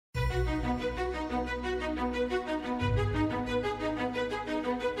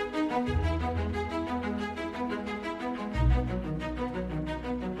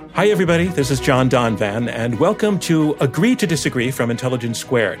Hi, everybody. This is John Donvan, and welcome to Agree to Disagree from Intelligence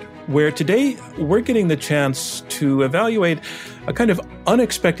Squared, where today we're getting the chance to evaluate a kind of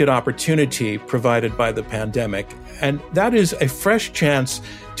unexpected opportunity provided by the pandemic, and that is a fresh chance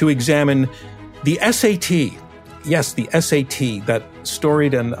to examine the SAT. Yes, the SAT, that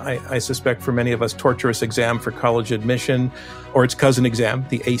storied and I suspect for many of us torturous exam for college admission, or its cousin exam,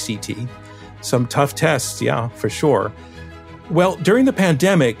 the ACT. Some tough tests, yeah, for sure. Well, during the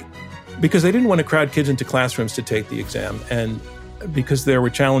pandemic, because they didn't want to crowd kids into classrooms to take the exam, and because there were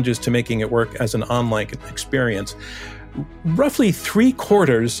challenges to making it work as an online experience, roughly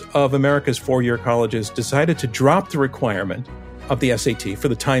 3/4 of America's four-year colleges decided to drop the requirement of the SAT for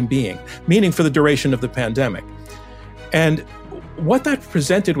the time being, meaning for the duration of the pandemic. And what that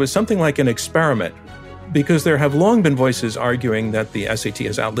presented was something like an experiment, because there have long been voices arguing that the SAT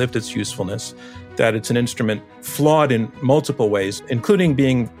has outlived its usefulness, that it's an instrument flawed in multiple ways, including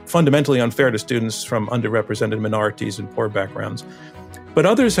being fundamentally unfair to students from underrepresented minorities and poor backgrounds. But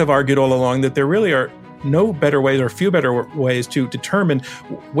others have argued all along that there really are no better ways or few better ways to determine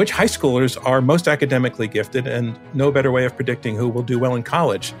which high schoolers are most academically gifted, and no better way of predicting who will do well in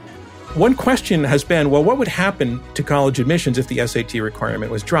college. One question has been, well, what would happen to college admissions if the SAT requirement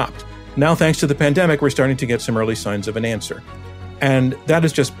was dropped? Now, thanks to the pandemic, we're starting to get some early signs of an answer. And that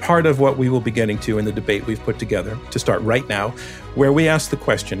is just part of what we will be getting to in the debate we've put together to start right now, where we ask the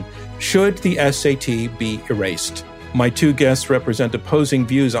question, should the SAT be erased? My two guests represent opposing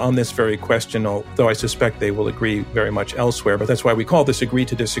views on this very question, although I suspect they will agree very much elsewhere, but that's why we call this Agree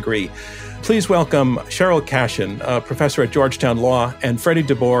to Disagree. Please welcome Cheryl Cashin, a professor at Georgetown Law, and Freddie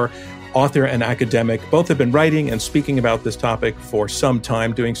DeBoer, author and academic. Both have been writing and speaking about this topic for some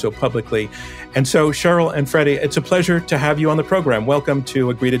time, doing so publicly. And so, Cheryl and Freddie, it's a pleasure to have you on the program. Welcome to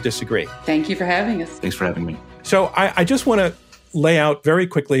Agree to Disagree. Thank you for having us. Thanks for having me. So I just want to lay out very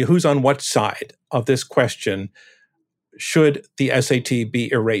quickly who's on what side of this question. Should the SAT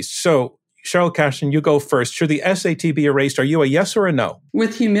be erased? So, Cheryl Cashin, you go first. Should the SAT be erased? Are you a yes or a no?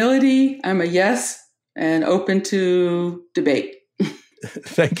 With humility, I'm a yes and open to debate.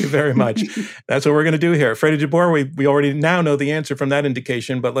 Thank you very much. That's what we're going to do here. Freddie DeBoer, we already now know the answer from that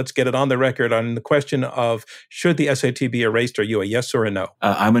indication, but let's get it on the record on the question of should the SAT be erased? Are you a yes or a no?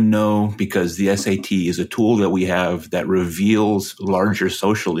 I'm a no, because the SAT is a tool that we have that reveals larger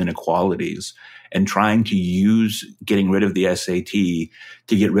social inequalities, and trying to use getting rid of the SAT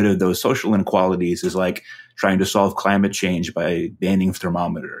to get rid of those social inequalities is like trying to solve climate change by banning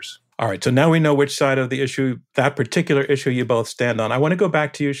thermometers. All right, so now we know which side of the issue, that particular issue, you both stand on. I want to go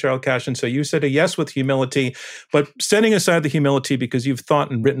back to you, Cheryl Cashin. So you said a yes with humility, but setting aside the humility because you've thought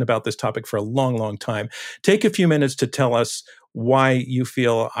and written about this topic for a long, long time, take a few minutes to tell us why you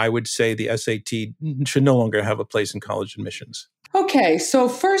feel, I would say, the SAT should no longer have a place in college admissions. Okay, so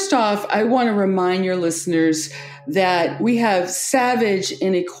first off, I want to remind your listeners that we have savage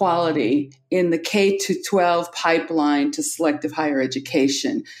inequality in the K-12 pipeline to selective higher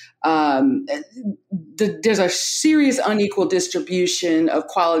education. There's a serious unequal distribution of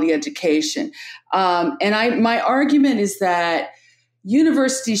quality education. My argument is that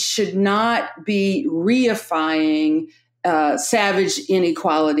universities should not be reifying savage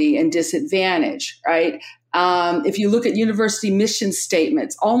inequality and disadvantage, right? If you look at university mission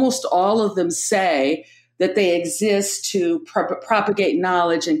statements, almost all of them say that they exist to propagate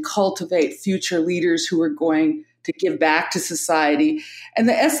knowledge and cultivate future leaders who are going to give back to society. And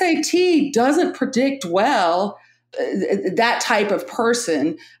the SAT doesn't predict well that type of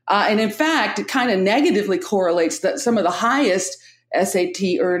person. And in fact, it kind of negatively correlates that some of the highest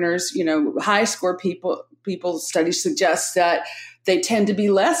SAT earners, high score people studies suggest that they tend to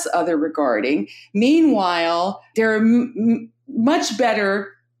be less other regarding. Meanwhile, there are much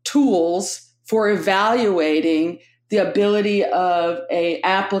better tools for evaluating the ability of an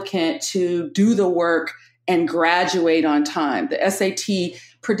applicant to do the work and graduate on time. The SAT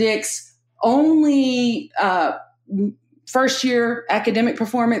predicts only first year academic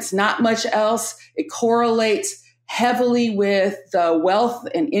performance, not much else. It correlates heavily with the wealth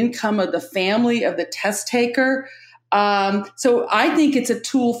and income of the family of the test taker. So I think it's a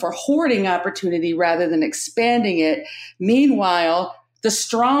tool for hoarding opportunity rather than expanding it. Meanwhile, the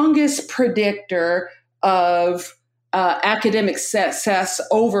strongest predictor of academic success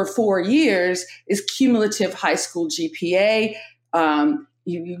over 4 years is cumulative high school GPA.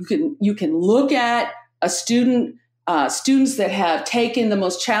 You can look at a students that have taken the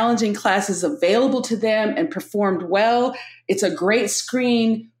most challenging classes available to them and performed well. It's a great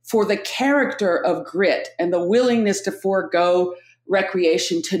screen for the character of grit and the willingness to forego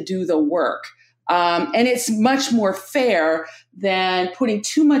recreation to do the work. And it's much more fair than putting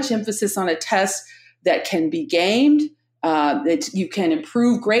too much emphasis on a test that can be gamed, that you can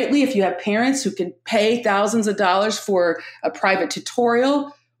improve greatly if you have parents who can pay thousands of dollars for a private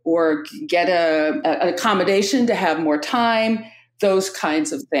tutorial or get an accommodation to have more time, those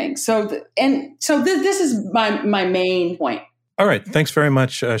kinds of things. So this is my main point. All right. Thanks very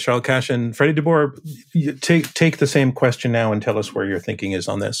much, Charlotte Cash. And Freddie DeBoer, take the same question now and tell us where your thinking is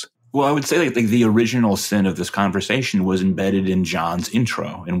on this. Well, I would say like the original sin of this conversation was embedded in John's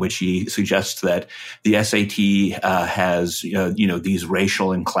intro, in which he suggests that the SAT has these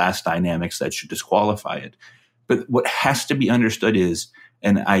racial and class dynamics that should disqualify it. But what has to be understood is,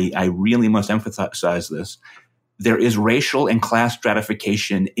 and I really must emphasize this, there is racial and class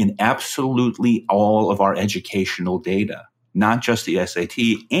stratification in absolutely all of our educational data, not just the SAT,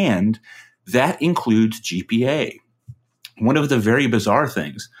 and that includes GPA. One of the very bizarre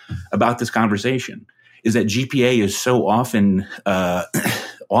things about this conversation is that GPA is so often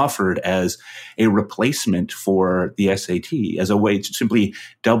offered as a replacement for the SAT, as a way to simply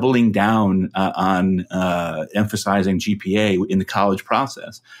doubling down on emphasizing GPA in the college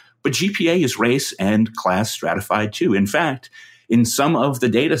process. But GPA is race and class stratified too. In fact, in some of the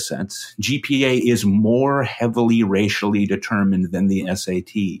data sets, GPA is more heavily racially determined than the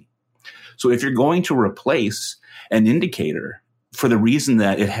SAT. So if you're going to replace an indicator for the reason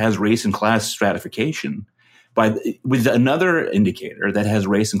that it has race and class stratification with another indicator that has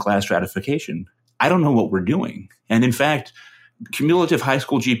race and class stratification, I don't know what we're doing. And in fact, cumulative high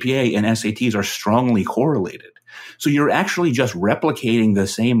school GPA and SATs are strongly correlated. So you're actually just replicating the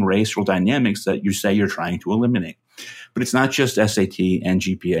same racial dynamics that you say you're trying to eliminate. But it's not just SAT and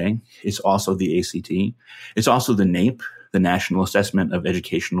GPA. It's also the ACT. It's also the NAEP, the National Assessment of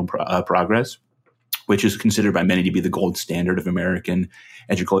Educational Progress, which is considered by many to be the gold standard of American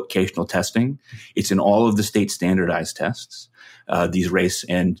educational testing. It's in all of the state standardized tests, these race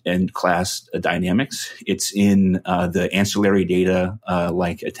and class dynamics. It's in the ancillary data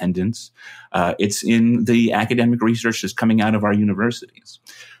like attendance. It's in the academic research that's coming out of our universities.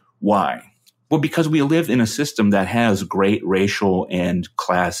 Why? Well, because we live in a system that has great racial and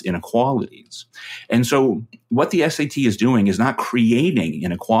class inequalities. And so what the SAT is doing is not creating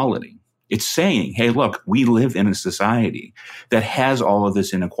inequality. It's saying, hey, look, we live in a society that has all of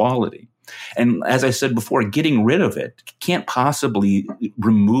this inequality. And as I said before, getting rid of it can't possibly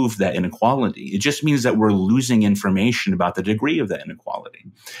remove that inequality. It just means that we're losing information about the degree of that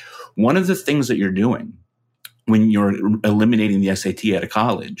inequality. One of the things that you're doing when you're eliminating the SAT at a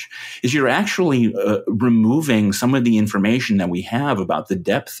college is you're actually removing some of the information that we have about the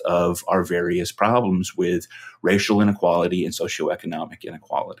depth of our various problems with racial inequality and socioeconomic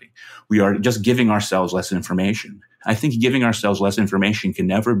inequality. We are just giving ourselves less information. I think giving ourselves less information can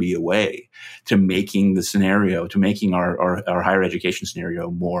never be a way to making the scenario, to making our higher education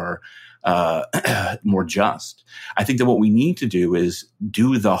scenario more just. I think that what we need to do is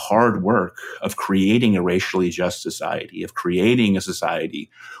do the hard work of creating a racially just society, of creating a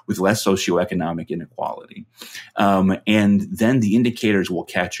society with less socioeconomic inequality. And then the indicators will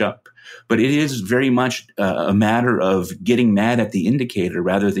catch up. But it is very much a matter of getting mad at the indicator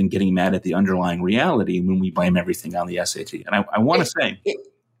rather than getting mad at the underlying reality when we blame everything on the SAT. And I want to say,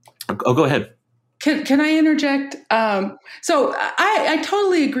 go ahead. Can I interject? So I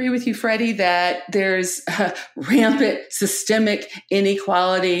totally agree with you, Freddie, that there's rampant systemic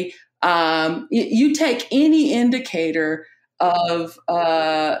inequality. You take any indicator of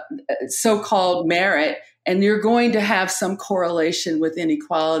so-called merit, and you're going to have some correlation with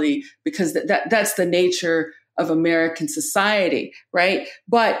inequality because that's the nature of American society, right?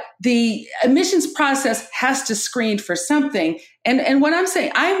 But the admissions process has to screen for something. And what I'm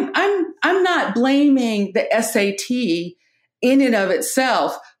saying, I'm not blaming the SAT in and of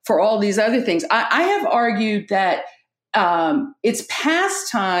itself for all these other things. I have argued that it's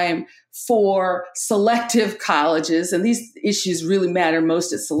past time for selective colleges, and these issues really matter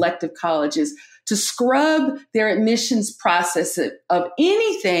most at selective colleges, to scrub their admissions process of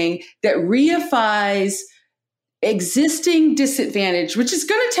anything that reifies existing disadvantage, which is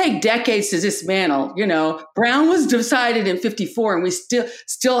going to take decades to dismantle. You know, Brown was decided in 1954, and we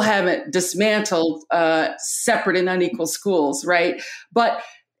still haven't dismantled separate and unequal schools, right? But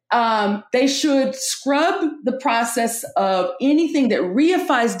they should scrub the process of anything that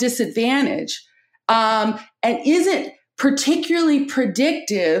reifies disadvantage and isn't particularly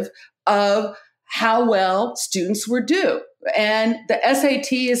predictive of how well students were do. And the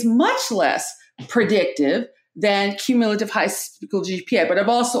SAT is much less predictive than cumulative high school GPA. But I've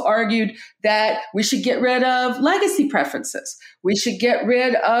also argued that we should get rid of legacy preferences. We should get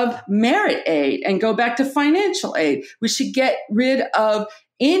rid of merit aid and go back to financial aid. We should get rid of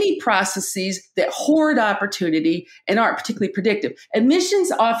any processes that hoard opportunity and aren't particularly predictive.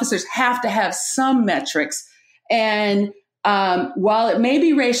 Admissions officers have to have some metrics. And while it may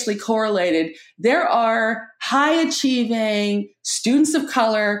be racially correlated, there are high-achieving students of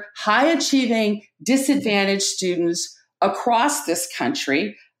color, high-achieving disadvantaged students across this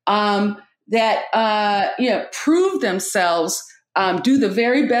country that prove themselves, do the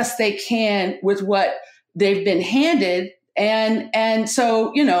very best they can with what they've been handed. And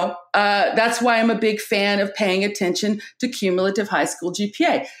so, that's why I'm a big fan of paying attention to cumulative high school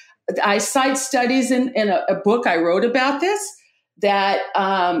GPA. I cite studies in a book I wrote about this that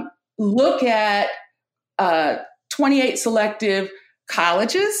look at 28 selective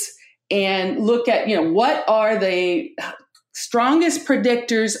colleges and look at, what are the strongest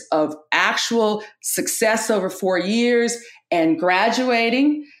predictors of actual success over 4 years and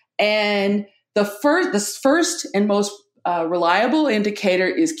graduating. And the first and most reliable indicator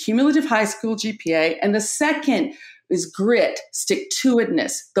is cumulative high school GPA. And the second is grit,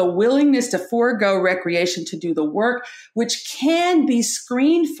 stick-to-itness, the willingness to forego recreation to do the work, which can be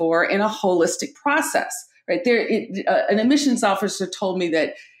screened for in a holistic process. Right there, an admissions officer told me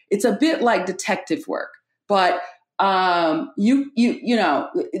that it's a bit like detective work, but there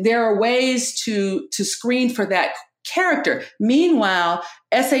are ways to screen for that character. Meanwhile,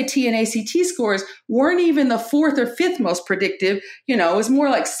 SAT and ACT scores weren't even the fourth or fifth most predictive. It was more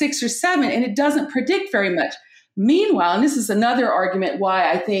like 6 or 7, and it doesn't predict very much. Meanwhile, and this is another argument why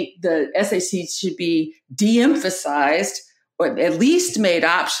I think the SAT should be de-emphasized or at least made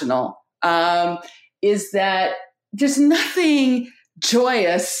optional, is that there's nothing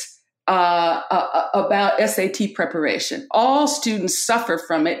joyous about SAT preparation. All students suffer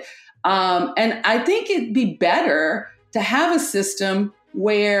from it. And I think it'd be better to have a system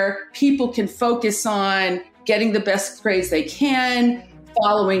where people can focus on getting the best grades they can,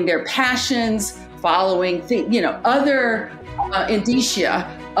 following their passions, following other indicia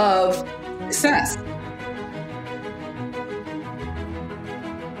of success.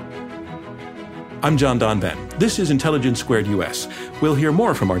 I'm John Donvan. This is Intelligence Squared US. We'll hear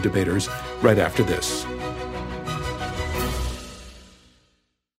more from our debaters right after this.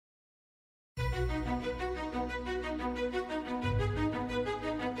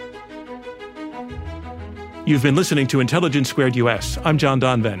 You've been listening to Intelligence Squared US. I'm John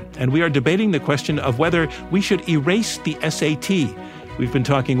Donvan, and we are debating the question of whether we should erase the SAT. We've been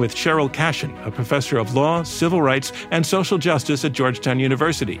talking with Cheryl Cashin, a professor of law, civil rights, and social justice at Georgetown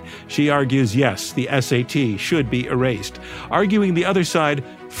University. She argues, yes, the SAT should be erased. Arguing the other side,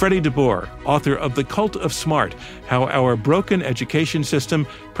 Freddie DeBoer, author of The Cult of Smart, How Our Broken Education System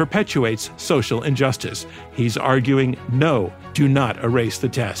Perpetuates Social Injustice. He's arguing, no, do not erase the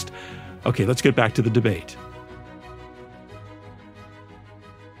test. Okay, let's get back to the debate.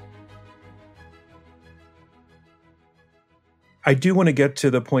 I do want to get to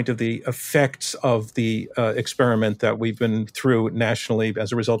the point of the effects of the experiment that we've been through nationally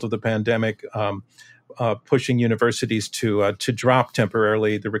as a result of the pandemic, pushing universities to drop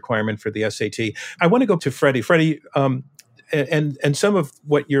temporarily the requirement for the SAT. I want to go to Freddie. Freddie, and some of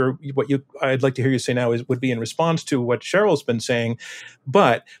what I'd like to hear you say now would be in response to what Cheryl's been saying,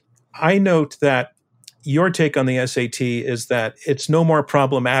 but I note that your take on the SAT is that it's no more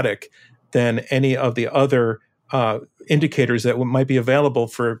problematic than any of the other indicators that might be available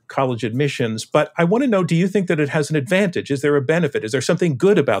for college admissions. But I want to know, do you think that it has an advantage? Is there a benefit? Is there something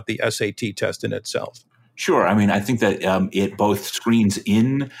good about the SAT test in itself? Sure. I mean, I think that it both screens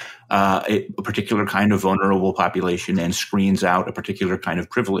in a particular kind of vulnerable population and screens out a particular kind of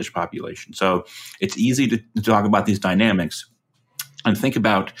privileged population. So it's easy to talk about these dynamics and think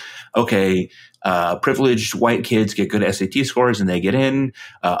about, okay, privileged white kids get good SAT scores and they get in.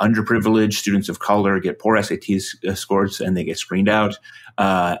 Underprivileged students of color get poor SAT scores and they get screened out.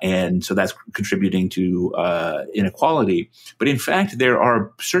 And so that's contributing to inequality. But in fact, there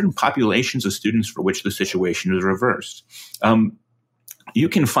are certain populations of students for which the situation is reversed. You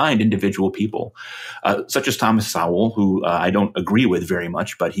can find individual people, such as Thomas Sowell, who I don't agree with very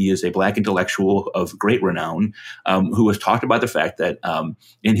much, but he is a Black intellectual of great renown, who has talked about the fact that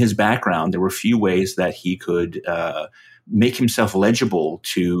in his background, there were few ways that he could make himself legible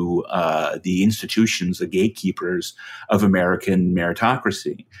to the institutions, the gatekeepers of American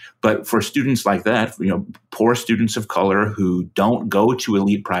meritocracy. But for students like that, poor students of color who don't go to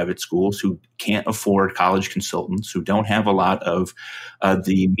elite private schools, who can't afford college consultants, who don't have a lot of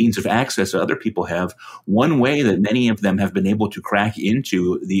the means of access that other people have, one way that many of them have been able to crack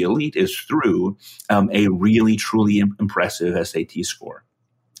into the elite is through a really, truly impressive SAT score.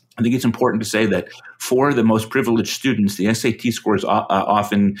 I think it's important to say that for the most privileged students, the SAT score is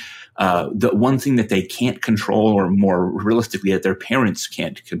often the one thing that they can't control, or more realistically, that their parents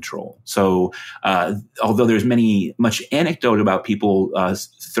can't control. So although there's much anecdote about people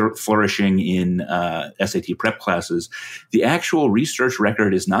flourishing in SAT prep classes, the actual research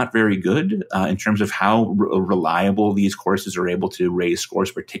record is not very good in terms of how reliable these courses are able to raise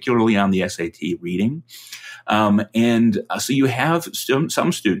scores, particularly on the SAT reading. So you have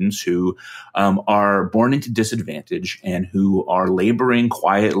some students who are born into disadvantage and who are laboring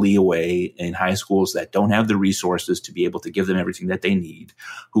quietly away in high schools that don't have the resources to be able to give them everything that they need,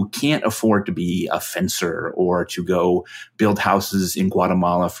 who can't afford to be a fencer or to go build houses in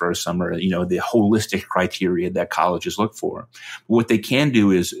Guatemala for a summer, the holistic criteria that colleges look for. What they can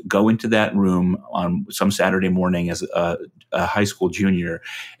do is go into that room on some Saturday morning as a high school junior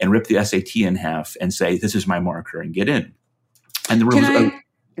and rip the SAT in half and say, "This is my marker," and get in. And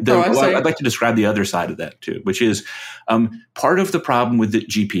I'd like to describe the other side of that too, which is part of the problem with the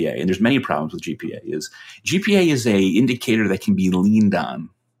GPA, and there's many problems with GPA, is a indicator that can be leaned on.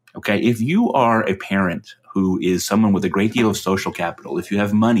 Okay, if you are a parent who is someone with a great deal of social capital, if you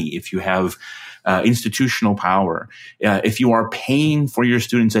have money, if you have institutional power, if you are paying for your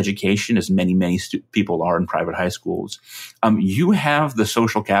students' education, as many people are in private high schools, you have the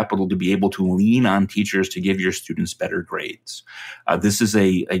social capital to be able to lean on teachers to give your students better grades. This is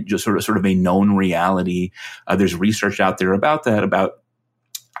just sort of a known reality. There's research out there about that, about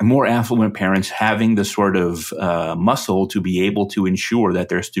more affluent parents having the sort of muscle to be able to ensure that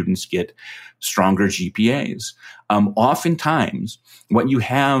their students get stronger GPAs. Oftentimes, what you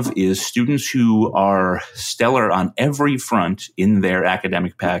have is students who are stellar on every front in their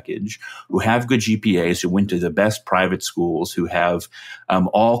academic package, who have good GPAs, who went to the best private schools, who have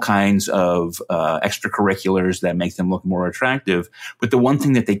all kinds of extracurriculars that make them look more attractive. But the one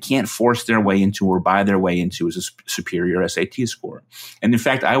thing that they can't force their way into or buy their way into is a superior SAT score. And in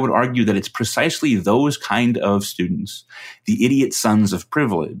fact, I would argue that it's precisely those kind of students, the idiot sons of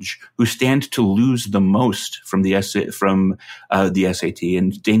privilege, who stand to lose the most from the SAT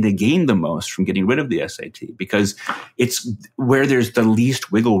and stand to gain the most from getting rid of the SAT, because it's where there's the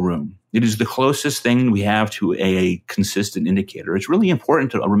least wiggle room. It is the closest thing we have to a consistent indicator. It's really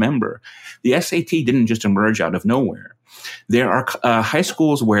important to remember the SAT didn't just emerge out of nowhere. There are high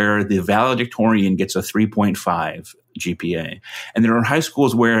schools where the valedictorian gets a 3.5 GPA, and there are high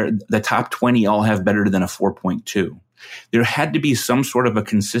schools where the top 20 all have better than a 4.2. There had to be some sort of a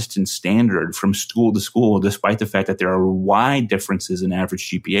consistent standard from school to school, despite the fact that there are wide differences in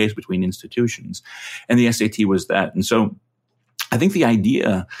average GPAs between institutions. And the SAT was that. And so I think the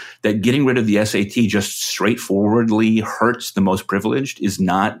idea that getting rid of the SAT just straightforwardly hurts the most privileged is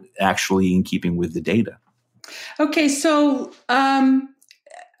not actually in keeping with the data. Okay, so I'm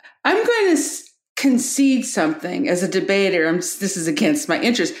going to concede something as a debater. This is against my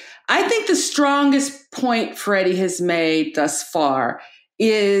interest. I think the strongest point Freddie has made thus far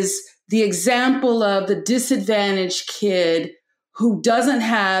is the example of the disadvantaged kid who doesn't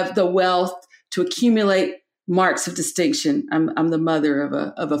have the wealth to accumulate marks of distinction. I'm the mother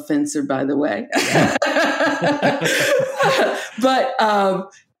of a fencer, by the way. But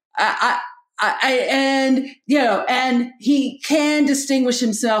and he can distinguish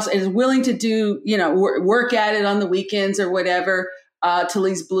himself and is willing to do, work at it on the weekends or whatever, till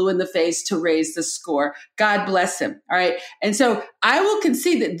he's blue in the face to raise the score. God bless him. All right. And so I will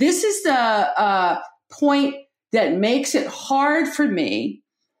concede that this is the point that makes it hard for me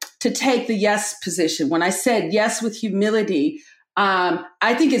to take the yes position. When I said yes with humility,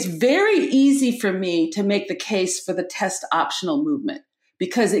 I think it's very easy for me to make the case for the test optional movement,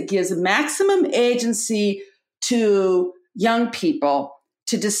 because it gives maximum agency to young people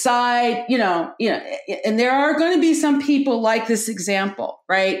to decide, and there are going to be some people like this example,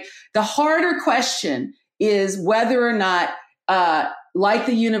 right? The harder question is whether or not, like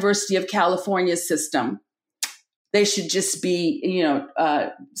the University of California system, they should just be,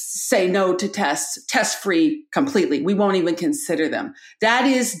 say no to tests, test-free completely. We won't even consider them. That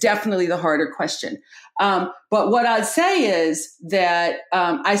is definitely the harder question. But what I'd say is that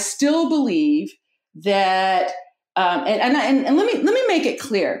I still believe that, and let me make it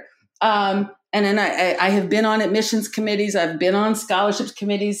clear. and then I have been on admissions committees. I've been on scholarships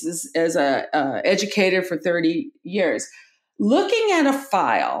committees as a educator for 30 years. Looking at a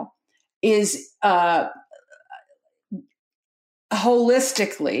file is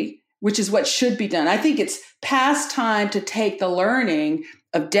holistically, which is what should be done. I think it's past time to take the learning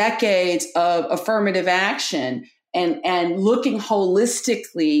of decades of affirmative action and looking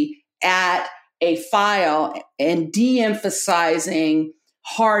holistically at a file and de-emphasizing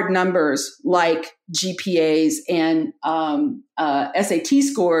hard numbers like GPAs and SAT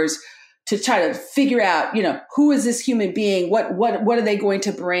scores to try to figure out, who is this human being? What are they going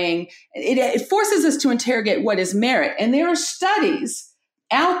to bring? It forces us to interrogate what is merit. And there are studies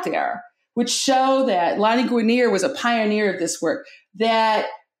out there which show that Lonnie Guarnier was a pioneer of this work, that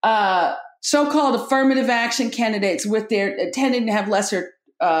so-called affirmative action candidates with their tending to have lesser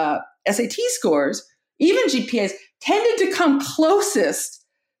SAT scores, even GPAs, tended to come closest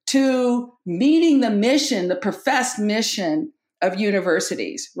to meeting the mission, the professed mission of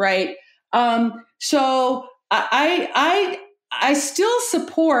universities, right? So I still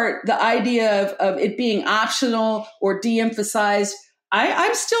support the idea of it being optional or de-emphasized.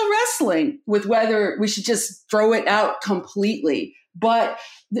 I'm still wrestling with whether we should just throw it out completely. But,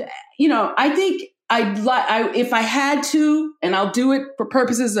 I think if I had to, and I'll do it for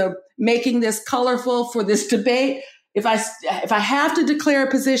purposes of making this colorful for this debate, if I have to declare a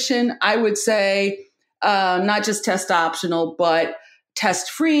position, I would say not just test optional, but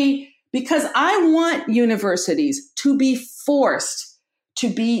test free, because I want universities to be forced to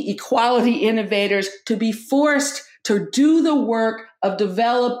be equality innovators, to be forced to do the work of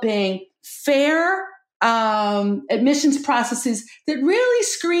developing fair admissions processes that really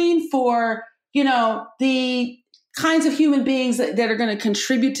screen for, the kinds of human beings that are going to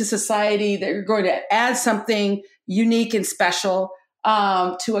contribute to society, that are going to add something unique and special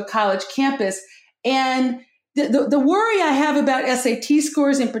to a college campus. And the worry I have about SAT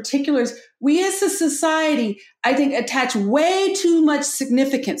scores in particular is we as a society, I think, attach way too much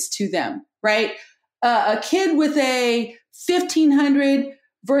significance to them, right? A kid with a 1500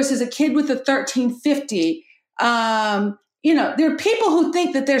 versus a kid with a 1350. There are people who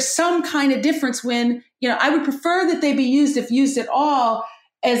think that there's some kind of difference when, I would prefer that they be used, if used at all,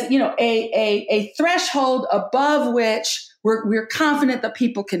 as, a threshold above which we're confident that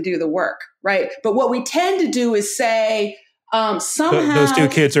people can do the work, right? But what we tend to do is say, somehow those two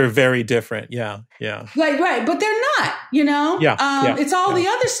kids are very different. Yeah. Right. But they're not, it's all the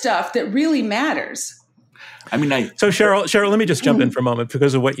other stuff that really matters. So Cheryl, let me just jump in for a moment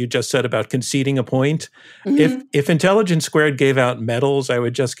because of what you just said about conceding a point. Mm-hmm. If Intelligence Squared gave out medals, I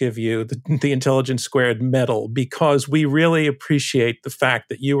would just give you the Intelligence Squared medal, because we really appreciate the fact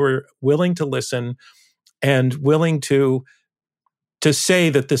that you were willing to listen and willing to say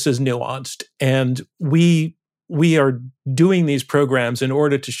that this is nuanced. And we are doing these programs in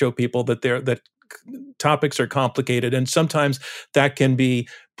order to show people that topics are complicated, and sometimes that can be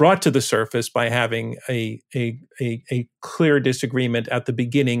brought to the surface by having a clear disagreement at the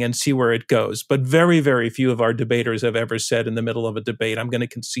beginning and see where it goes. But very, very few of our debaters have ever said in the middle of a debate, I'm going to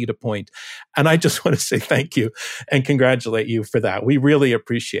concede a point. And I just want to say thank you and congratulate you for that. We really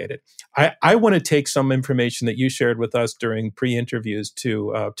appreciate it. I want to take some information that you shared with us during pre-interviews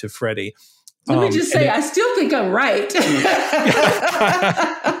to Freddie. Let me just say, I still think I'm right.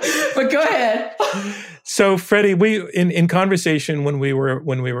 But go ahead. So, Freddie, we in conversation when we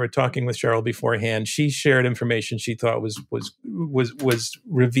were talking with Cheryl beforehand, she shared information she thought was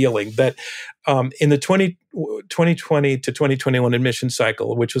revealing that in the 2020 to 2021 admission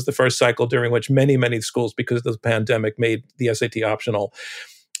cycle, which was the first cycle during which many schools, because of the pandemic, made the SAT optional.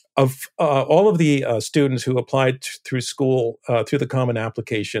 Of all of the students who applied through school, through the Common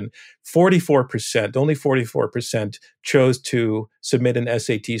Application, only 44% chose to submit an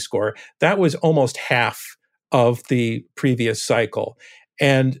SAT score. That was almost half of the previous cycle.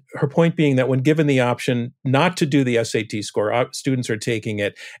 And her point being that when given the option not to do the SAT score, students are taking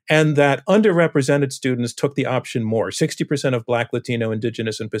it, and that underrepresented students took the option more. 60% of Black, Latino,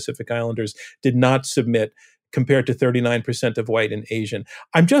 Indigenous, and Pacific Islanders did not submit, compared to 39% of white and Asian.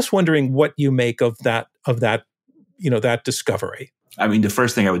 I'm just wondering what you make of that, that discovery. The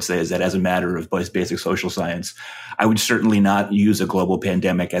first thing I would say is that as a matter of basic social science, I would certainly not use a global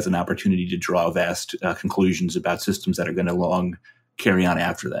pandemic as an opportunity to draw vast conclusions about systems that are going to long carry on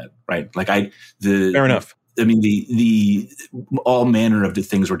after that, right? Fair enough. The all manner of the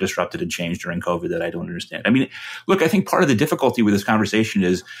things were disrupted and changed during COVID that I don't understand. Look, I think part of the difficulty with this conversation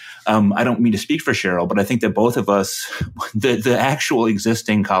is, I don't mean to speak for Cheryl, but I think that both of us, the actual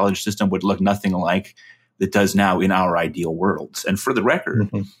existing college system would look nothing like it does now in our ideal worlds. And for the record,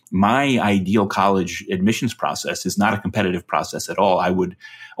 my ideal college admissions process is not a competitive process at all. I would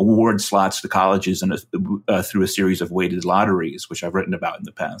award slots to colleges through a series of weighted lotteries, which I've written about in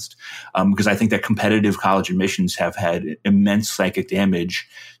the past, because I think that competitive college admissions have had immense psychic damage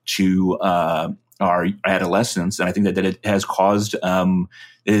to our adolescence. And I think that it has caused, it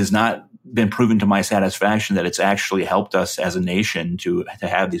has not been proven to my satisfaction that it's actually helped us as a nation to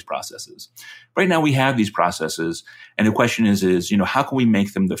have these processes. Right now we have these processes, and the question is, how can we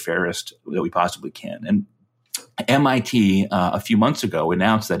make them the fairest that we possibly can? And MIT a few months ago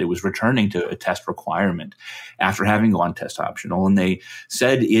announced that it was returning to a test requirement after having gone test optional. And they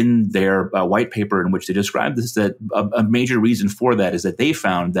said in their white paper in which they described this that a major reason for that is that they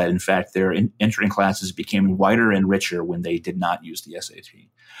found that, in fact, their entering classes became wider and richer when they did not use the SAT.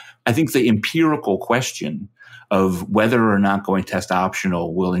 I think the empirical question of whether or not going test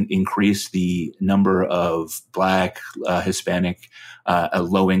optional will increase the number of Black, Hispanic,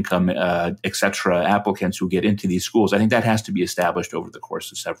 low income, et cetera, applicants who get into these schools, I think that has to be established over the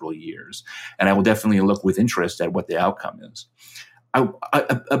course of several years. And I will definitely look with interest at what the outcome is.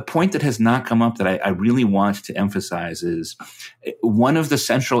 A point that has not come up that I really want to emphasize is one of the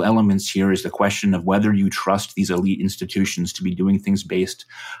central elements here is the question of whether you trust these elite institutions to be doing things based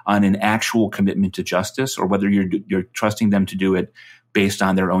on an actual commitment to justice, or whether you're trusting them to do it based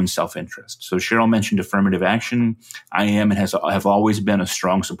on their own self-interest. So Cheryl mentioned affirmative action. I am and have always been a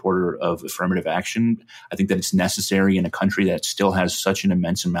strong supporter of affirmative action. I think that it's necessary in a country that still has such an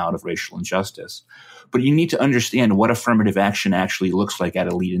immense amount of racial injustice. But you need to understand what affirmative action actually looks like at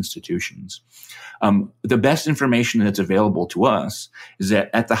elite institutions. The best information that's available to us is that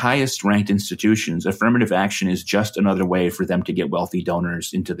at the highest ranked institutions, affirmative action is just another way for them to get wealthy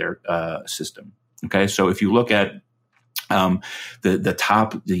donors into their system. Okay, so if you look at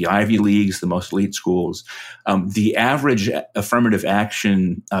the Ivy Leagues, the most elite schools, the average affirmative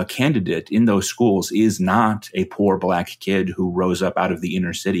action candidate in those schools is not a poor Black kid who rose up out of the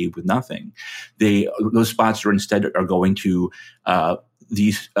inner city with nothing. Those spots are instead going to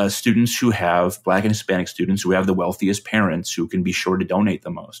these students who have Black and Hispanic students who have the wealthiest parents who can be sure to donate the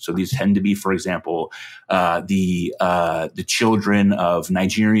most. So these tend to be, for example, the children of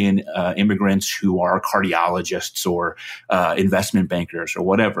Nigerian immigrants who are cardiologists or investment bankers or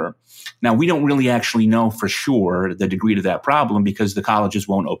whatever. Now, we don't really actually know for sure the degree to that problem because the colleges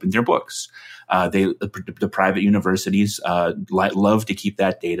won't open their books. The private universities love to keep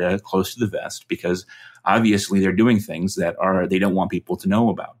that data close to the vest because obviously they're doing things that they don't want people to know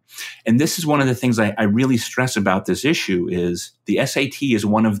about. And this is one of the things I really stress about this issue is the SAT is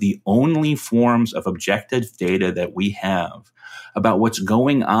one of the only forms of objective data that we have about what's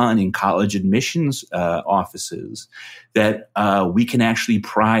going on in college admissions offices that we can actually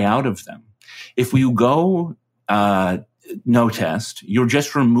pry out of them. If we go no test, you're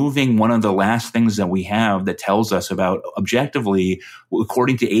just removing one of the last things that we have that tells us about objectively,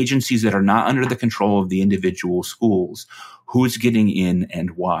 according to agencies that are not under the control of the individual schools, who's getting in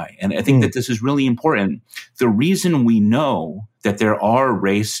and why. And I think that this is really important. The reason we know that there are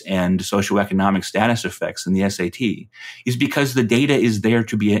race and socioeconomic status effects in the SAT is because the data is there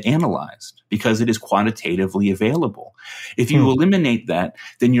to be analyzed, because it is quantitatively available. If you eliminate that,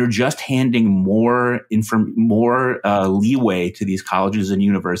 then you're just handing more leeway to these colleges and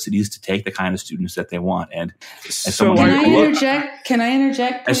universities to take the kind of students that they want. And as Can I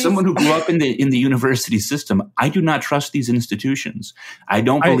interject? As someone who grew up in the university system, I do not trust these institutions. I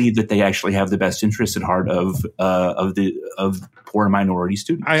don't believe that they actually have the best interests at heart of poor minority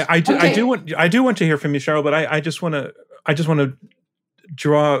students. I do want to hear from you, Cheryl, but I just want to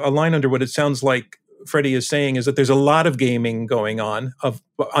draw a line under what it sounds like Freddie is saying is that there's a lot of gaming going on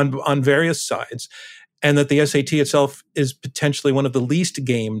various sides, and that the SAT itself is potentially one of the least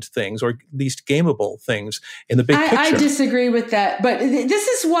gamed things or least gameable things in the big picture. I disagree with that, but this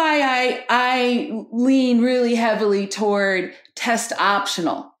is why I lean really heavily toward test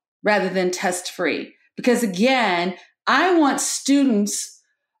optional rather than test free. Because again, I want students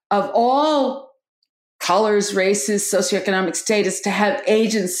of all colors, races, socioeconomic status to have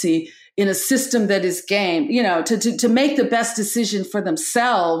agency in a system that is gamed, to make the best decision for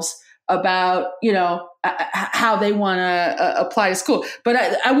themselves about, how they want to apply to school. But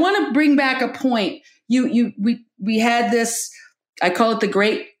I want to bring back a point. We had this, I call it the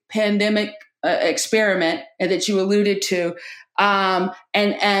great pandemic experiment that you alluded to.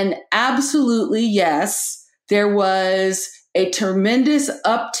 And absolutely, yes, there was a tremendous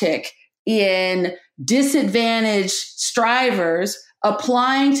uptick in disadvantaged strivers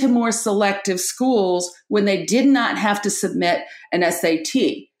applying to more selective schools when they did not have to submit an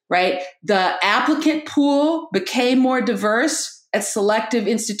SAT, right? The applicant pool became more diverse at selective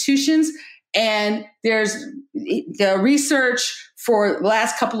institutions. And there's the research for the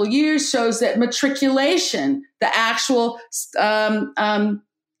last couple of years shows that matriculation, the actual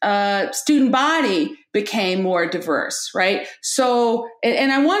student body, became more diverse, right? So,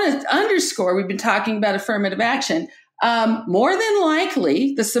 and I want to underscore, we've been talking about affirmative action. More than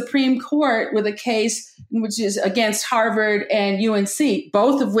likely, the Supreme Court, with a case which is against Harvard and UNC,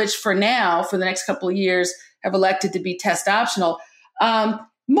 both of which for now, for the next couple of years, have elected to be test optional.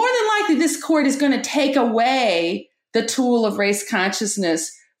 More than likely, this court is going to take away the tool of race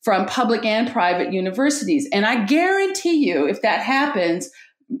consciousness from public and private universities. And I guarantee you, if that happens,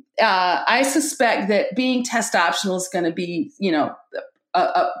 I suspect that being test optional is going to be,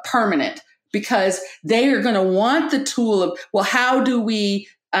 permanent, because they are going to want the tool of, well, how do we,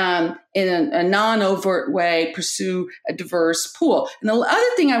 in a non-overt way, pursue a diverse pool? And the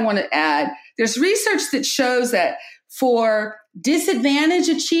other thing I want to add, there's research that shows that for disadvantaged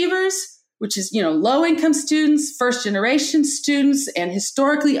achievers, which is, low-income students, first-generation students, and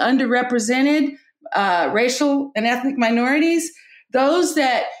historically underrepresented racial and ethnic minorities, those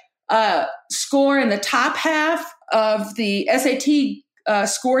that score in the top half of the SAT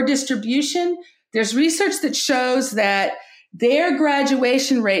score distribution, there's research that shows that their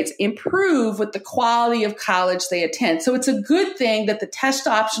graduation rates improve with the quality of college they attend. So it's a good thing that the test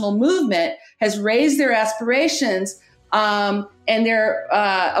optional movement has raised their aspirations, and they're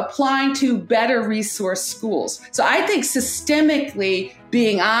applying to better resource schools. So I think systemically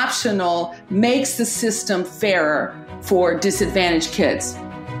being optional makes the system fairer for disadvantaged kids.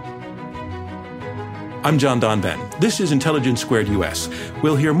 I'm John Donvan. This is Intelligence Squared US.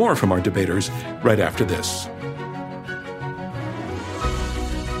 We'll hear more from our debaters right after this.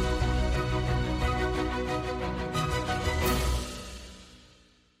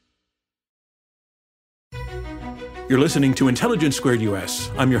 You're listening to Intelligence Squared US.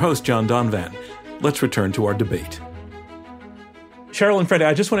 I'm your host, John Donvan. Let's return to our debate. Cheryl and Freddie,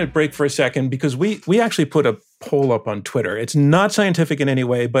 I just want to break for a second because we actually put a poll up on Twitter. It's not scientific in any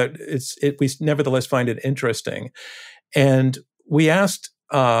way, but we nevertheless find it interesting. And we asked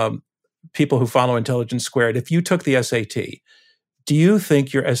people who follow Intelligence Squared, if you took the SAT, do you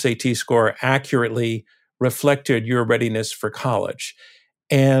think your SAT score accurately reflected your readiness for college?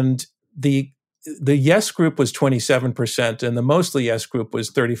 And the yes group was 27%, and the mostly yes group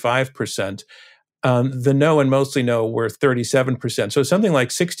was 35%. The no and mostly no were 37%. So something like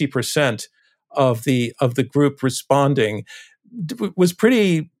 60% of the group responding was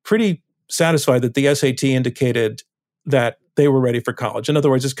pretty satisfied that the SAT indicated that they were ready for college. In other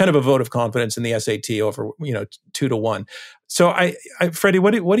words, it's kind of a vote of confidence in the SAT over 2-1. So, I Freddie,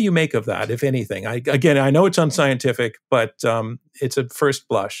 what do you make of that, if anything? I know it's unscientific, but it's a first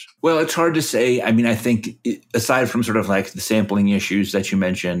blush. Well, it's hard to say. I mean, I think aside from sort of like the sampling issues that you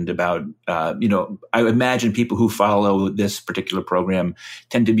mentioned about, I imagine people who follow this particular program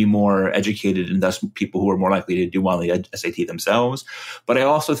tend to be more educated and thus people who are more likely to do well on the SAT themselves. But I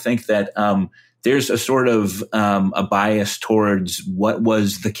also think that there's a sort of a bias towards what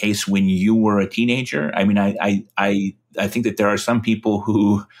was the case when you were a teenager. I mean, I think that there are some people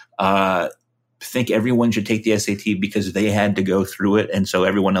who think everyone should take the SAT because they had to go through it, and so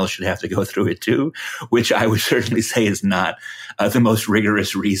everyone else should have to go through it too, which I would certainly say is not the most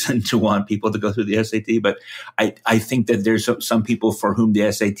rigorous reason to want people to go through the SAT. But I think that there's some people for whom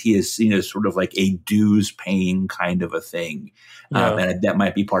the SAT is seen as sort of like a dues-paying kind of a thing, and that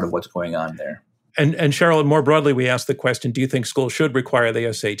might be part of what's going on there. And Cheryl, more broadly, we asked the question, do you think schools should require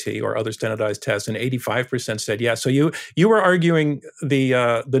the SAT or other standardized tests? And 85% said yes. So you were arguing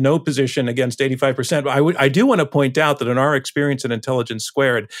the no position against 85%. I do want to point out that in our experience at Intelligence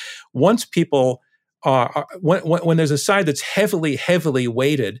Squared, once people when there's a side that's heavily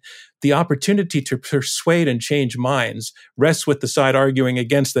weighted, the opportunity to persuade and change minds rests with the side arguing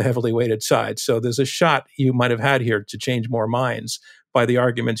against the heavily weighted side. So there's a shot you might have had here to change more minds by the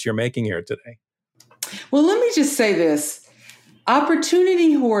arguments you're making here today. Well, let me just say this.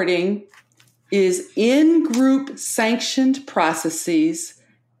 Opportunity hoarding is in-group sanctioned processes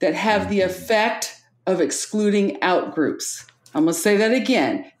that have the effect of excluding out-groups. I'm going to say that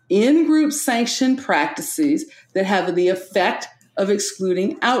again. In-group sanctioned practices that have the effect of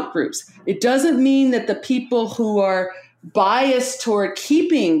excluding out-groups. It doesn't mean that the people who are biased toward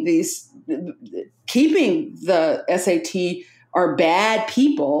keeping the SAT are bad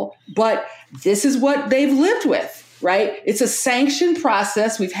people, but this is what they've lived with, right? It's a sanctioned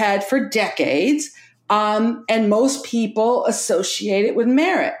process we've had for decades, and most people associate it with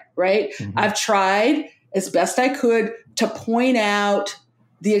merit, right? Mm-hmm. I've tried as best I could to point out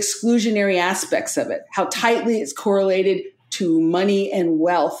the exclusionary aspects of it, how tightly it's correlated to money and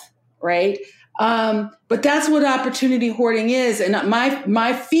wealth, right? But that's what opportunity hoarding is. And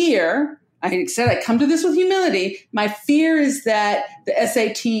my fear, I said I come to this with humility. My fear is that the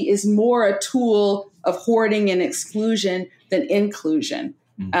SAT is more a tool of hoarding and exclusion than inclusion.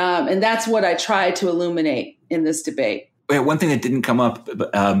 And that's what I try to illuminate in this debate. One thing that didn't come up,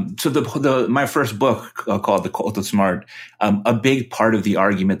 so my first book called The Cult of Smart, a big part of the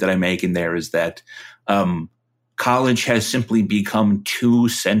argument that I make in there is that college has simply become too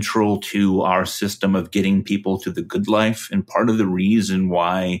central to our system of getting people to the good life. And part of the reason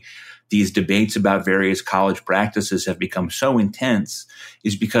why these debates about various college practices have become so intense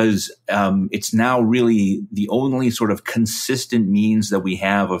is because it's now really the only sort of consistent means that we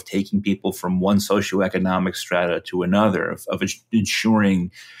have of taking people from one socioeconomic strata to another, of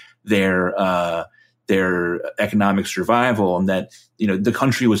ensuring their economic survival, and that, you know, the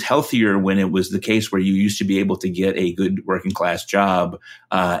country was healthier when it was the case where you used to be able to get a good working class job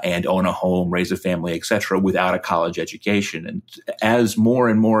and own a home, raise a family, et cetera, without a college education. And as more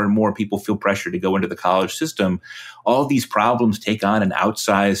and more and more people feel pressure to go into the college system, all these problems take on an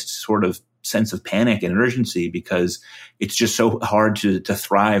outsized sort of sense of panic and urgency because it's just so hard to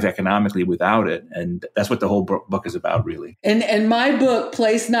thrive economically without it. And that's what the whole book is about, really. And my book,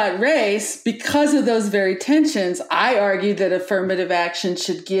 Place Not Race, because of those very tensions, I argue that affirmative action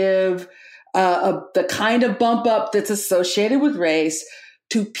should give the kind of bump up that's associated with race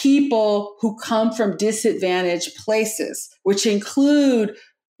to people who come from disadvantaged places, which include,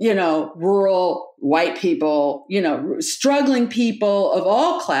 you know, rural white people, you know, struggling people of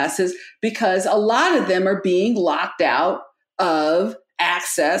all classes, because a lot of them are being locked out of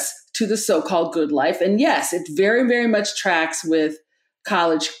access to the so-called good life. And yes, it very, very much tracks with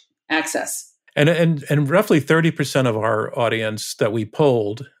college access. And roughly 30% of our audience that we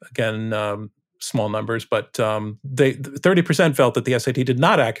polled, again, small numbers, but 30% felt that the SAT did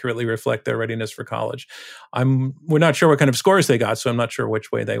not accurately reflect their readiness for college. We're not sure what kind of scores they got, so I'm not sure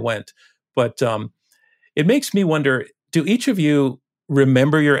which way they went. But it makes me wonder, do each of you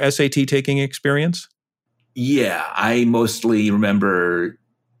remember your SAT taking experience? Yeah, I mostly remember.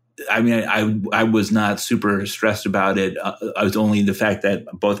 I mean, I was not super stressed about it. I was only the fact that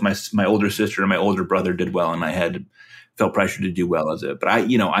both my older sister and my older brother did well, and I felt pressure to do well as it. But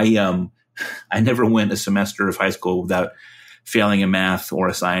I never went a semester of high school without failing a math or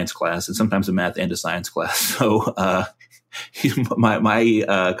a science class, and sometimes a math and a science class. So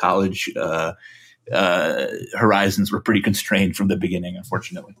my college horizons were pretty constrained from the beginning,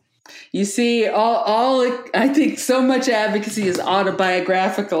 unfortunately. You see, all I think so much advocacy is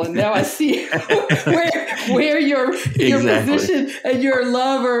autobiographical, and now I see where your Exactly. position and your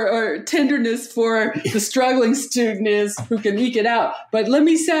love or tenderness for the struggling student is, who can eke it out. But let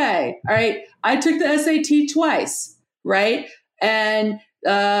me say, all right, I took the SAT twice, right? And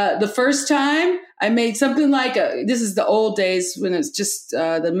the first time I made something like this is the old days when it's just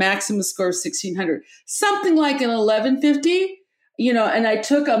the maximum score of 1,600, something like an 1150. You know, and I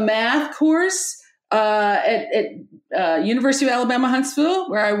took a math course at University of Alabama, Huntsville,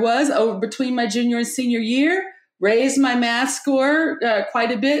 where I was over between my junior and senior year, raised my math score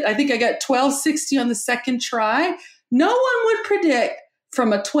quite a bit. I think I got 1260 on the second try. No one would predict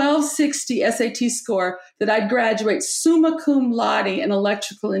from a 1260 SAT score that I'd graduate summa cum laude in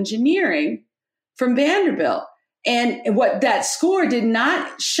electrical engineering from Vanderbilt. And what that score did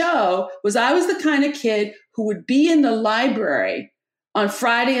not show was I was the kind of kid who would be in the library on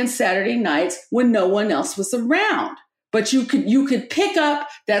Friday and Saturday nights when no one else was around. But you could pick up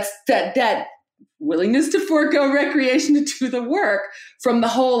that willingness to forego recreation to do the work from the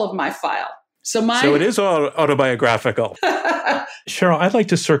whole of my file. So it is autobiographical. Cheryl, I'd like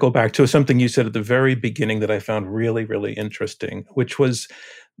to circle back to something you said at the very beginning that I found really, really interesting, which was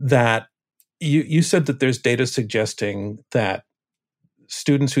that you said that there's data suggesting that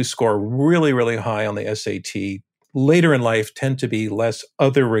students who score really, really high on the SAT later in life tend to be less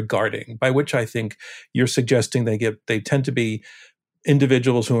other regarding, by which I think you're suggesting they tend to be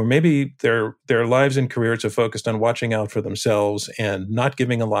individuals who are maybe their lives and careers are focused on watching out for themselves and not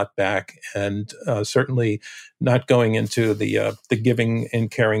giving a lot back, and certainly not going into the giving and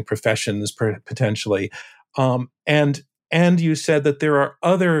caring professions potentially. And you said that there are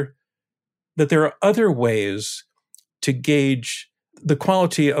other ways to gauge the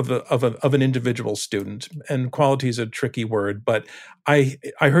quality of an individual student. And quality is a tricky word, but I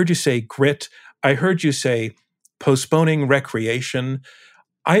heard you say grit. I heard you say postponing recreation.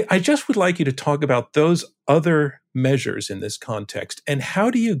 I just would like you to talk about those other measures in this context, and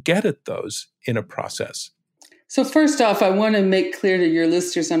how do you get at those in a process? So first off, I want to make clear to your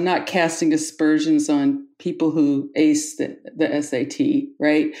listeners, I'm not casting aspersions on people who ace the SAT,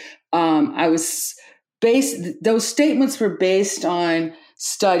 right? Those statements were based on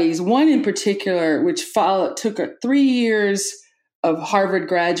studies, one in particular, which took 3 years of Harvard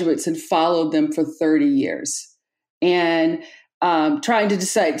graduates and followed them for 30 years. And trying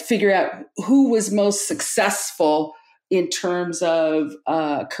to figure out who was most successful in terms of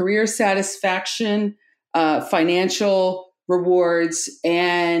career satisfaction, financial rewards,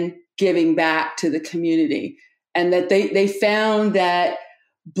 and giving back to the community. And that they found that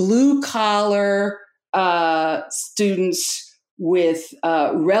blue collar students with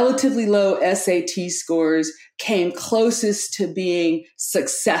relatively low SAT scores came closest to being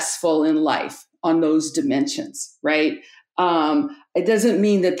successful in life on those dimensions, right? It doesn't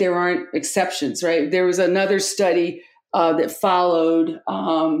mean that there aren't exceptions, right? There was another study that followed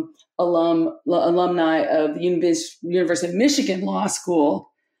alumni of the University of Michigan Law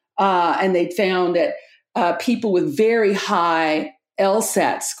School, and they found that people with very high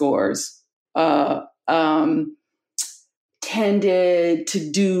LSAT scores tended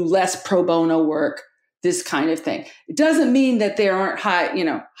to do less pro bono work, this kind of thing. It doesn't mean that there aren't high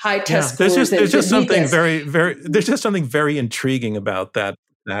test scores. There's just something there's just something very intriguing about that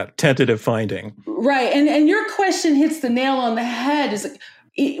tentative finding. Right. And your question hits the nail on the head. Is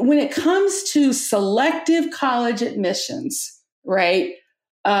when it comes to selective college admissions, right?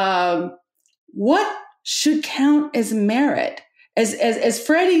 What should count as merit? As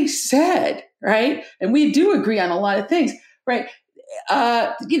Freddie said, right? And we do agree on a lot of things, right?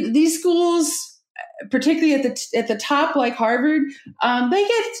 These schools, particularly at the top, like Harvard, they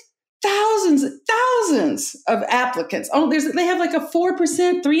get thousands of applicants. They have like a 4%,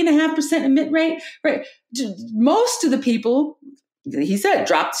 3.5% admit rate, right? Most of the people, he said,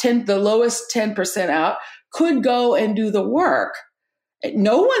 the lowest 10% out, could go and do the work.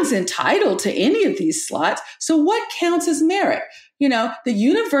 No one's entitled to any of these slots. So what counts as merit? The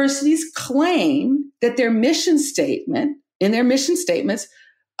universities claim that in their mission statements,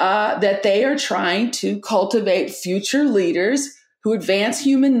 that they are trying to cultivate future leaders who advance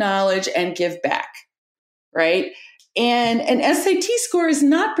human knowledge and give back, right? And an SAT score is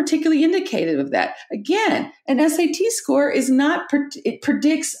not particularly indicative of that. Again, an SAT score it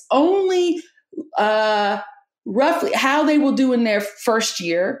predicts only roughly how they will do in their first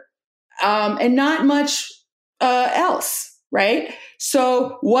year, and not much else, right?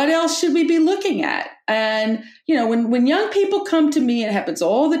 So what else should we be looking at? And, when young people come to me, it happens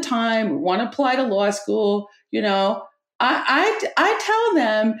all the time, want to apply to law school, I tell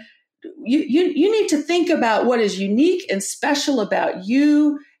them, you need to think about what is unique and special about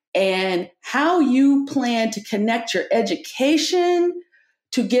you and how you plan to connect your education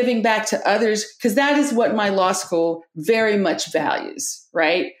to giving back to others, because that is what my law school very much values,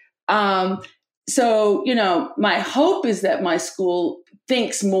 right? So, my hope is that my school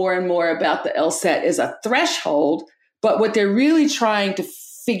thinks more and more about the LSAT as a threshold, but what they're really trying to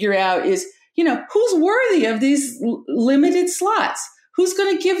figure out is, who's worthy of these limited slots? Who's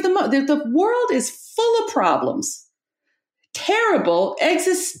going to give them up? The world is full of problems, terrible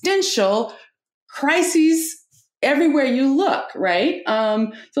existential crises everywhere you look, right?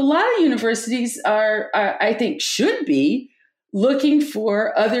 So a lot of universities I think, should be looking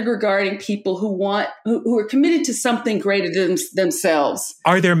for other regarding people who are committed to something greater than themselves.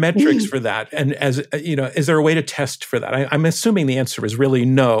 Are there metrics for that? And is there a way to test for that? I'm assuming the answer is really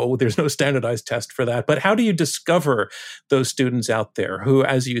no. There's no standardized test for that. But how do you discover those students out there who,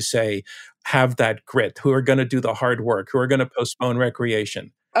 as you say, have that grit, who are going to do the hard work, who are going to postpone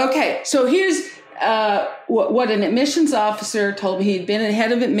recreation? Okay, so here's what an admissions officer told me. He'd been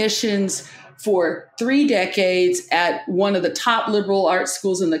head of admissions for 3 decades at one of the top liberal arts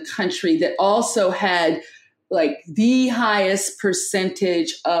schools in the country that also had like the highest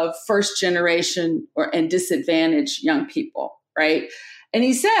percentage of first generation and disadvantaged young people, right? And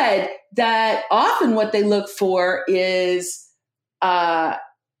he said that often what they look for is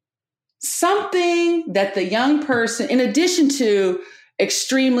something that the young person, in addition to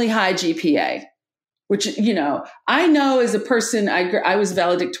extremely high GPA, which, I know as a person, I was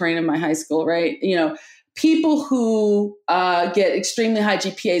valedictorian in my high school, right? People who get extremely high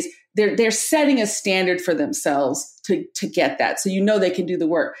GPAs, they're setting a standard for themselves to get that. So they can do the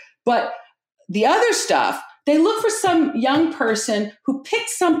work. But the other stuff, they look for some young person who picked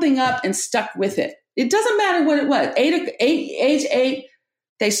something up and stuck with it. It doesn't matter what it was. Age 8,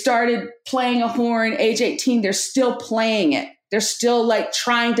 they started playing a horn. Age 18, they're still playing it. They're still like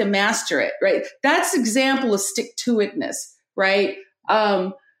trying to master it, right? That's example of stick-to-itness, right?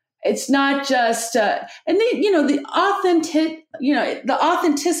 It's not just, the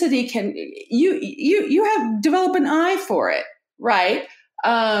authenticity can, you have develop an eye for it, right?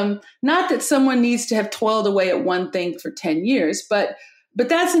 Not that someone needs to have toiled away at one thing for 10 years, but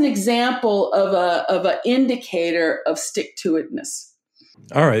that's an example of an indicator of stick-to-itness.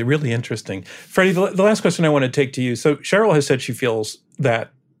 All right, really interesting. Freddie, the last question I want to take to you. So Cheryl has said she feels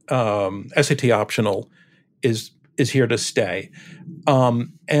that SAT optional is here to stay.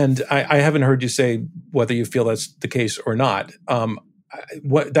 And I haven't heard you say whether you feel that's the case or not.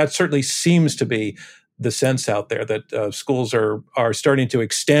 That certainly seems to be the sense out there, that schools are starting to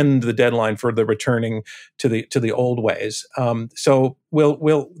extend the deadline for the returning to the old ways. So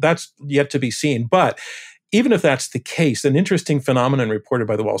that's yet to be seen. But even if that's the case, an interesting phenomenon reported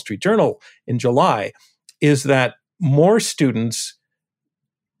by the Wall Street Journal in July is that more students,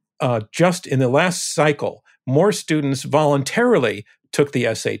 just in the last cycle, more students voluntarily took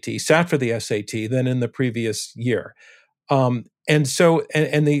the SAT, sat for the SAT than in the previous year. And so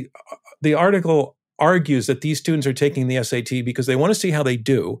the article argues that these students are taking the SAT because they want to see how they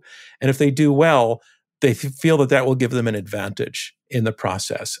do. And if they do well, they feel that will give them an advantage in the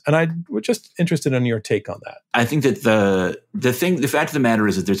process. And we're just interested in your take on that. I think that the fact of the matter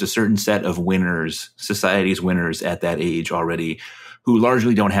is that there's a certain set of winners, society's winners at that age already, who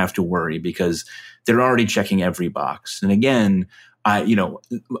largely don't have to worry because they're already checking every box. And again,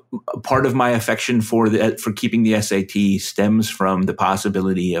 part of my affection for keeping the SAT stems from the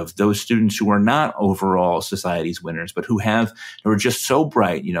possibility of those students who are not overall society's winners, but who are just so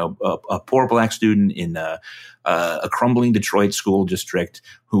bright. A poor Black student in a crumbling Detroit school district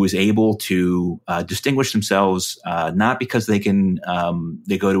who is able to distinguish themselves not because they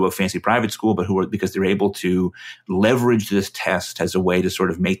go to a fancy private school, but because they're able to leverage this test as a way to sort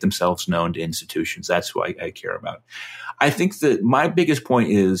of make themselves known to institutions. That's who I care about. I think that my biggest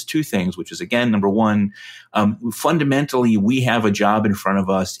point is two things, which is, again, number one, fundamentally, we have a job in front of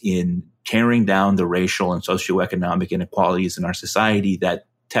us in tearing down the racial and socioeconomic inequalities in our society that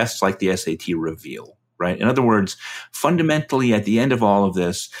tests like the SAT reveal. Right? In other words, fundamentally, at the end of all of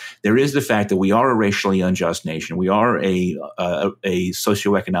this, there is the fact that we are a racially unjust nation. We are a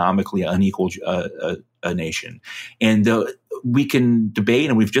socioeconomically unequal nation. And we can debate,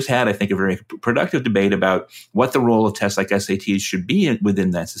 and we've just had, I think, a very productive debate about what the role of tests like SATs should be within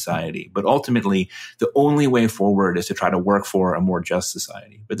that society. But ultimately, the only way forward is to try to work for a more just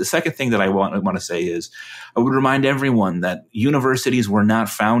society. But the second thing that I want to say is, I would remind everyone that universities were not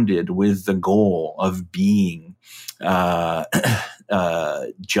founded with the goal of being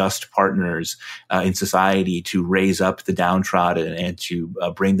just partners in society to raise up the downtrodden and to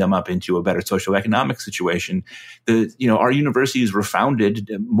bring them up into a better socioeconomic situation. Our universities were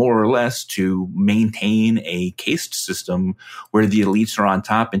founded more or less to maintain a caste system where the elites are on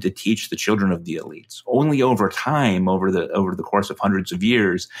top and to teach the children of the elites. Only over time, over the course of hundreds of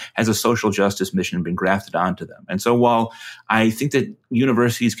years, has a social justice mission been grafted onto them. And so while I think that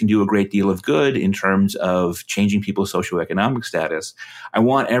universities can do a great deal of good in terms of changing people's socioeconomic status, I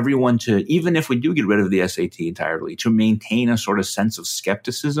want everyone to, even if we do get rid of the SAT entirely, to maintain a sort of sense of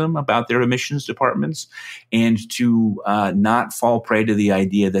skepticism about their admissions departments and to not fall prey to the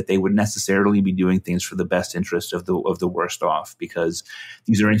idea that they would necessarily be doing things for the best interest of the worst off, because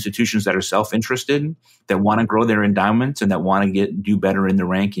these are institutions that are self-interested, that want to grow their endowments, and that want to do better in the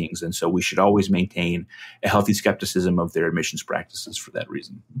rankings. And so we should always maintain a healthy skepticism of their admissions practices for that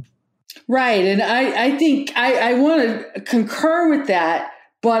reason. Right. And I think I want to concur with that,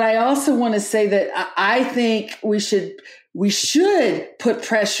 but I also want to say that I think we should put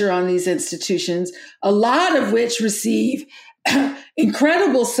pressure on these institutions, a lot of which receive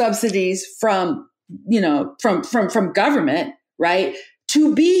incredible subsidies from government, right,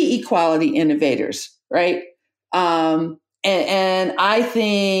 to be equality innovators, right? And I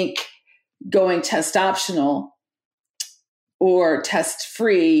think going test optional or test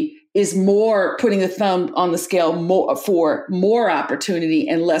free is more putting the thumb on the scale for more opportunity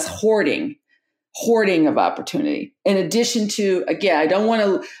and less hoarding of opportunity. In addition to, again, I don't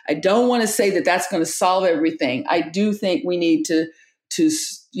want to say that that's going to solve everything. I do think we need to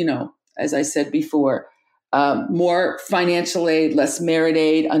as I said before, more financial aid, less merit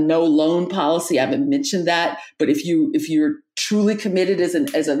aid, a no loan policy. I haven't mentioned that, but if you're truly committed as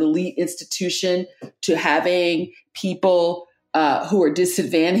an elite institution to having people who are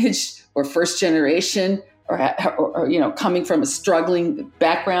disadvantaged or first generation or coming from a struggling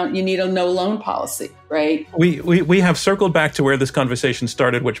background, you need a no loan policy, right? We have circled back to where this conversation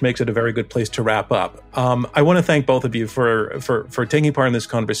started, which makes it a very good place to wrap up. I want to thank both of you for taking part in this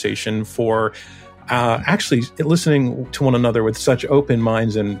conversation, for actually listening to one another with such open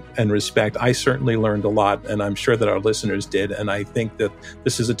minds and respect. I certainly learned a lot, and I'm sure that our listeners did. And I think that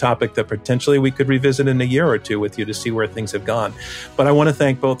this is a topic that potentially we could revisit in a year or two with you to see where things have gone. But I want to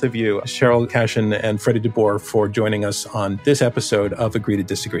thank both of you, Cheryl Cashin and Freddie DeBoer, for joining us on this episode of Agree to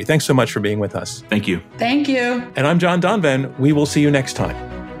Disagree. Thanks so much for being with us. Thank you. Thank you. And I'm John Donvan. We will see you next time.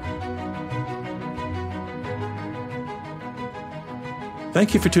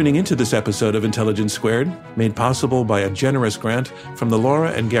 Thank you for tuning into this episode of Intelligence Squared, made possible by a generous grant from the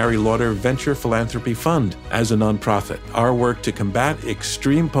Laura and Gary Lauder Venture Philanthropy Fund. As a nonprofit, our work to combat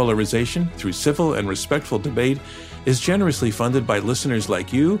extreme polarization through civil and respectful debate is generously funded by listeners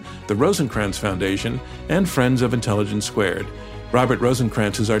like you, the Rosencrantz Foundation, and friends of Intelligence Squared. Robert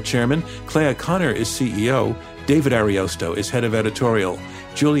Rosencrantz is our chairman, Clea Connor is CEO, David Ariosto is head of editorial.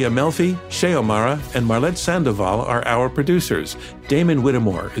 Julia Melfi, Shea O'Mara, and Marlette Sandoval are our producers. Damon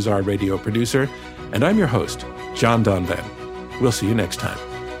Whittemore is our radio producer. And I'm your host, John Donvan. We'll see you next time.